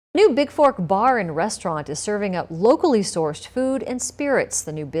new Bigfork bar and restaurant is serving up locally sourced food and spirits.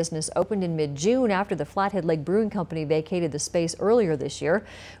 The new business opened in mid-June after the Flathead Lake Brewing Company vacated the space earlier this year.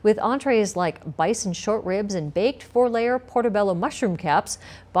 With entrees like bison short ribs and baked 4-layer portobello mushroom caps,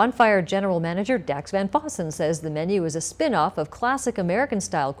 Bonfire General Manager Dax Van Fossen says the menu is a spin-off of classic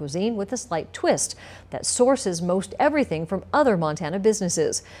American-style cuisine with a slight twist that sources most everything from other Montana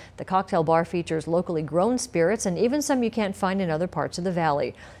businesses. The cocktail bar features locally grown spirits and even some you can't find in other parts of the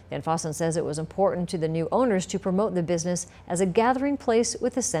valley. Van Fossen says it was important to the new owners to promote the business as a gathering place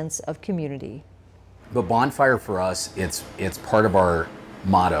with a sense of community. The bonfire for us, it's part of our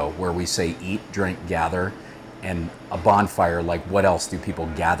motto where we say eat, drink, gather. And a bonfire, like what else do people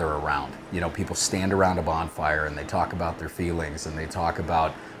gather around? You know, people stand around a bonfire and they talk about their feelings and they talk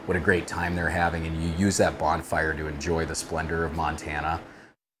about what a great time they're having, and you use that bonfire to enjoy the splendor of Montana.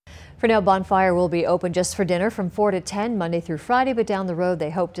 For now, Bonfire will be open just for dinner from 4 to 10 Monday through Friday, but down the road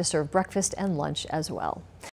they hope to serve breakfast and lunch as well.